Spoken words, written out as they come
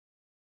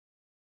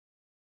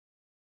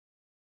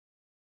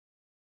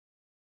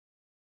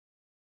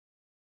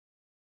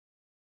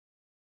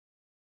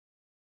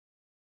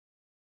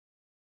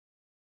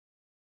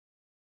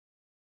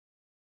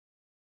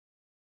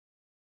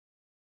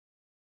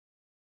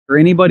there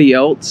anybody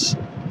else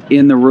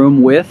in the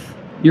room with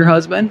your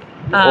husband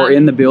or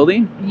in the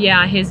building?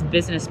 Yeah, his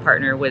business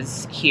partner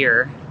was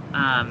here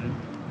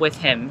with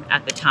him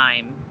at the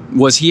time.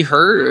 Was he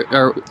hurt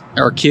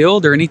or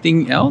killed or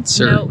anything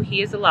else? Or? No,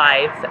 he is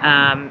alive.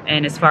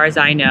 And as far as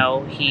I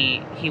know,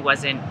 he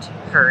wasn't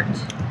hurt.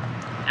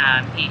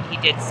 He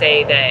did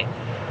say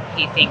that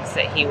he thinks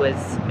that he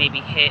was maybe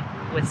hit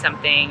with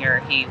something or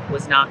he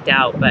was knocked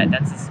out, but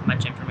that's as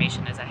much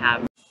information as I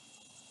have.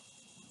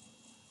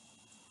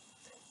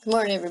 Good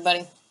morning,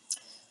 everybody.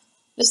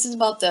 This is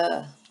about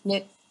the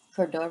Nick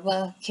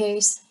Cordova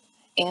case,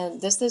 and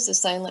this is a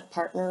silent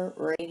partner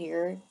right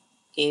here,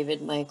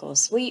 David Michael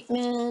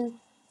Sweetman,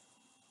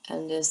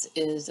 and this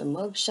is a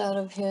mugshot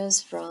of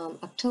his from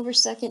October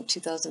 2nd,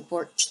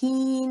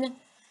 2014.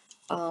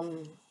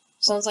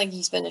 Sounds like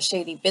he's been a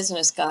shady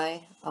business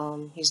guy.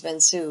 He's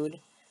been sued.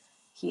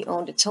 He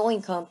owned a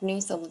towing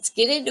company, so let's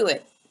get into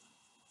it.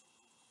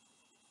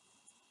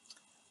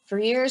 For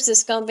years, the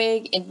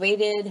scumbag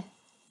invaded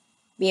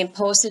being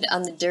posted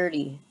on the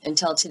dirty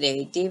until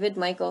today. David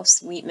Michael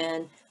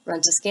Sweetman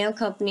runs a scam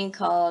company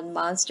called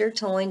Monster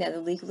Towing that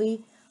illegally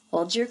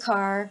holds your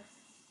car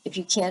if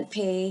you can't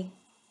pay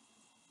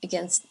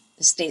against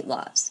the state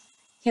laws.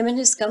 Him and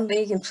his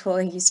scumbag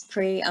employees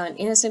prey on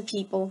innocent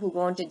people who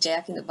go into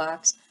Jack in the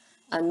Box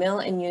on Mill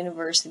and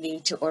University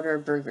to order a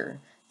burger.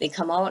 They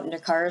come out and their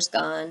car is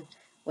gone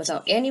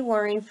without any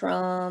warning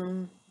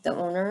from the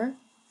owner.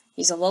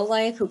 He's a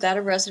lowlife who got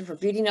arrested for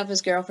beating up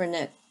his girlfriend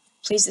Nick.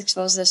 Please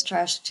expose this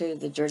trash to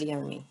the dirty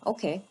army.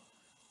 Okay.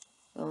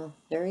 Well,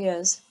 there he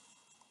is.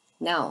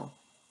 Now,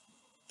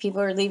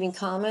 people are leaving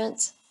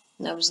comments,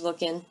 and I was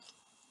looking,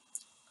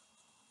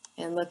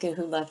 and look at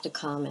who left a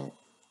comment.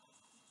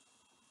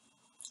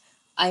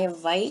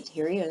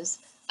 Here he is.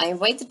 I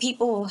invite the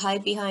people who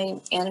hide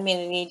behind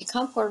anonymity to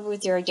come forward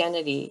with your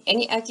identity.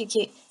 Any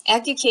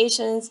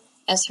accusations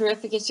as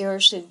horrific as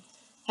yours should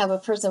have a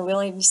person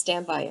willing to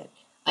stand by it.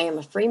 I am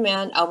a free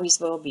man,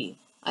 always will be.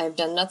 I have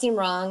done nothing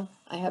wrong.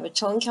 I have a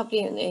towing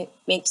company and it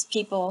makes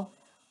people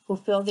who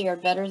feel they are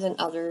better than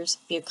others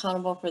be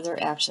accountable for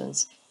their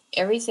actions.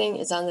 Everything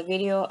is on the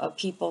video of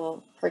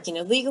people parking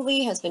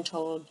illegally has been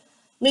told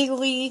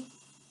legally.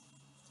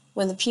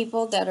 When the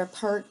people that are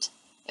parked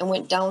and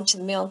went down to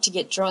the mill to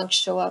get drunk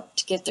show up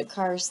to get their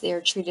cars, they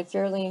are treated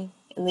fairly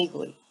and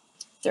legally.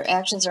 Their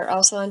actions are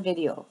also on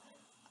video.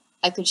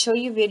 I could show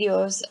you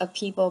videos of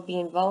people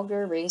being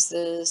vulgar,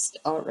 racist,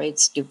 outright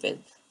stupid.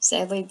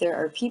 Sadly, there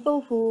are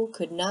people who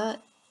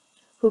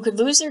could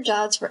lose their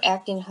jobs for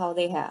acting how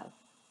they have.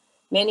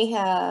 Many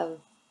have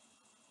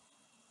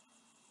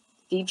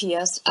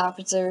VPS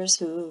officers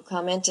who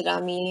commented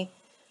on me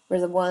were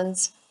the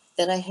ones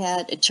that I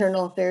had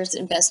internal affairs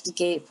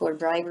investigate for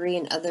bribery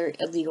and other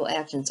illegal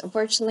actions.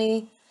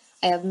 Unfortunately,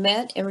 I have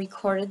met and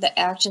recorded the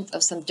actions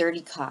of some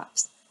dirty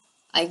cops.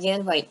 I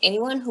again invite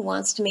anyone who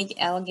wants to make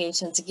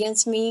allegations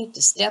against me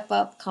to step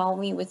up, call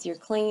me with your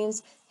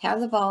claims, have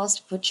the balls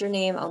to put your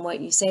name on what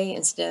you say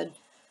instead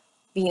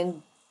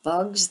being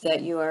bugs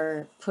that you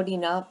are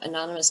putting up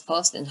anonymous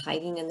posts and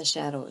hiding in the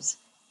shadows.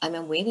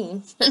 I'm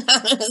waiting.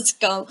 Anonymous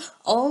come.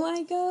 Oh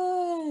my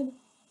God.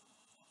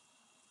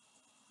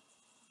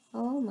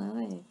 Oh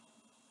my.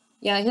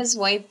 Yeah, his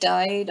wife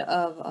died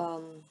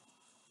of,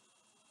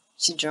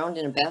 she drowned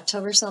in a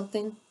bathtub or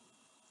something.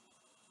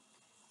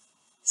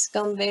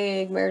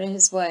 Scumbag murdered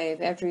his wife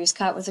after he was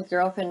caught with a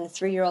girlfriend and a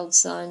 3-year-old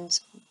son's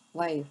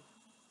wife.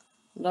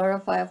 Laura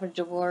filed for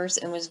divorce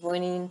and was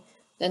winning.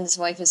 Then his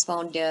wife is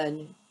found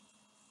dead.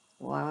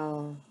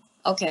 Wow.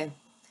 Okay.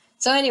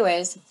 So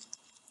anyways,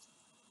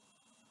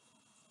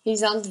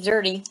 he's on the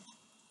dirty.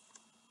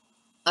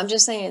 I'm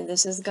just saying,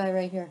 this is the guy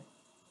right here.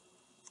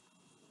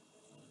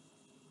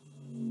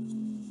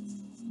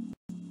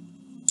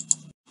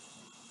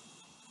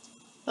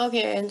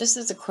 Okay, and this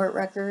is a court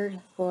record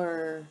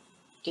for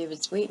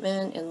David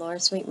Sweetman and Laura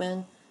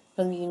Sweetman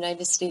from the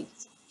United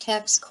States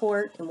Tax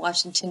Court in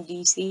Washington,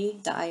 D.C.,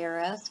 the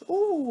IRS.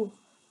 Ooh!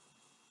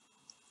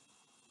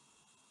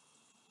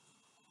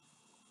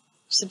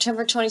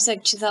 September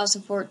 26,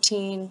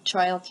 2014,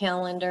 trial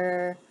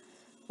calendar.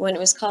 When it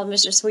was called,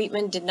 Mr.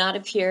 Sweetman did not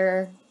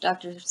appear.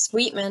 Dr.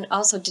 Sweetman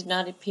also did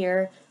not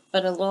appear,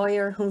 but a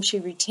lawyer whom she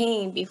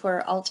retained before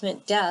her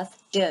ultimate death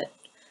did.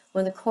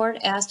 When the court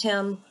asked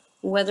him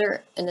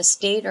whether an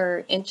estate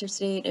or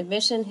interstate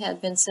admission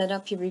had been set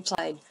up, he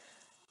replied,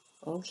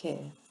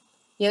 okay.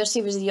 Yes,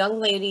 she was a young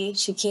lady.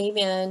 She came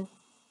in.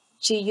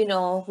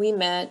 We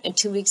met, and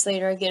 2 weeks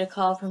later I get a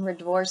call from her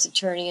divorce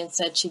attorney and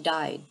said she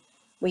died.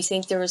 We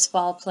think there was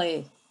foul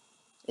play.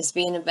 It's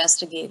being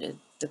investigated.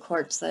 The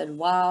court said,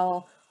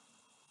 wow.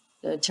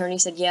 The attorney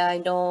said, yeah, I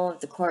know.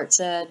 The court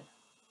said,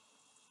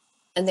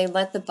 and they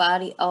let the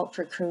body out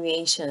for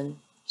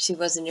cremation. She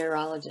was a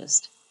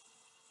neurologist.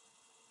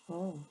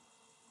 Oh.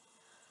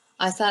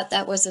 I thought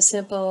that was a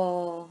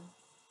simple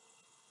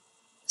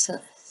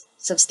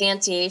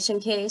substantiation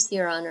case,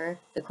 Your Honor.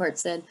 The court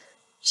said,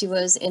 she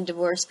was in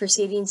divorce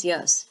proceedings?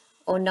 Yes.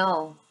 Oh,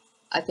 no.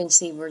 I can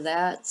see where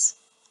that's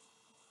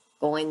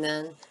going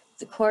then.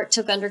 The court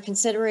took under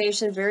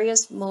consideration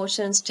various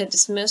motions to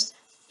dismiss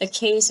the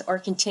case or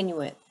continue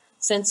it.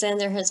 Since then,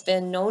 there has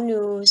been no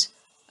news,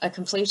 a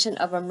completion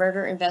of a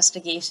murder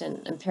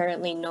investigation,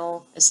 apparently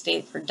no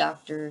estate for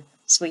Dr.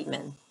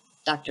 Sweetman,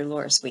 Dr.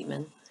 Laura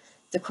Sweetman.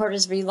 The court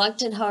is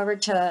reluctant, however,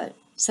 to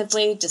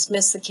simply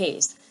dismiss the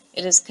case.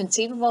 It is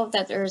conceivable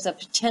that there is a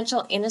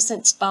potential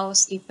innocent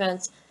spouse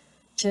defense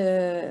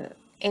to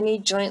any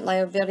joint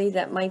liability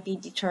that might be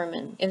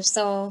determined. If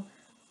so,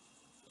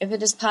 if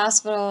it is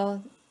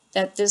possible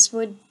that this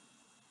would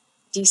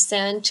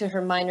descend to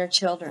her minor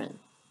children.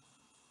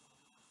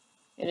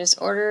 It is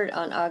ordered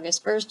on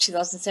August 1st,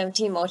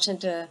 2017. Motion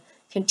to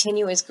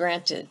continue is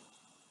granted.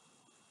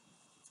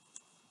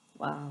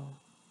 Wow.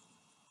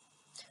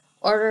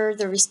 Order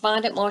the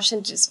respondent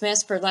motion to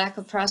dismiss for lack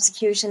of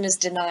prosecution is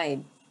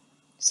denied.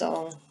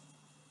 So,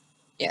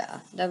 yeah,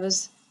 that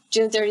was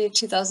June 30th,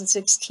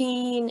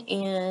 2016,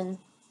 and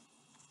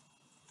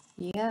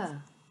yeah,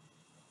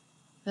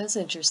 that's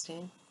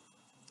interesting.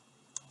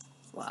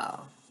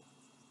 Wow.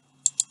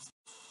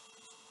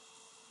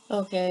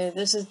 Okay,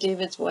 this is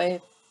David's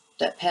wife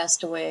that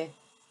passed away,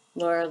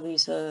 Laura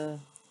Lisa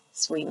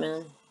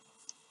Sweetman.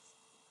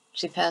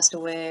 She passed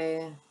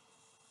away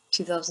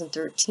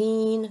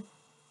 2013.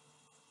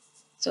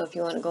 So if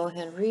you want to go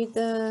ahead and read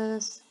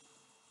this,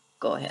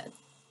 go ahead.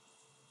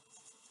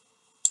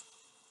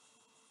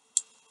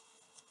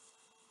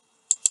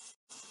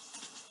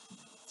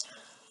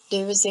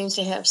 David seems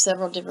to have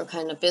several different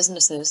kind of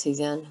businesses he's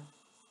in.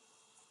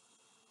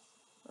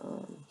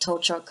 Tow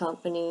truck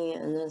company,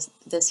 and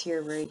this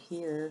here right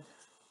here,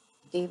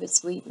 David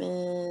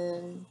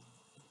Sweetman,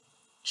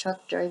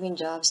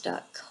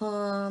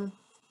 truckdrivingjobs.com.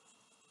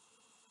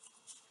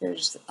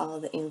 Here's all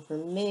the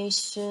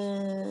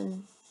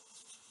information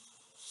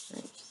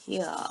right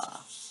here.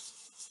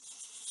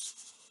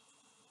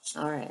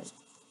 All right.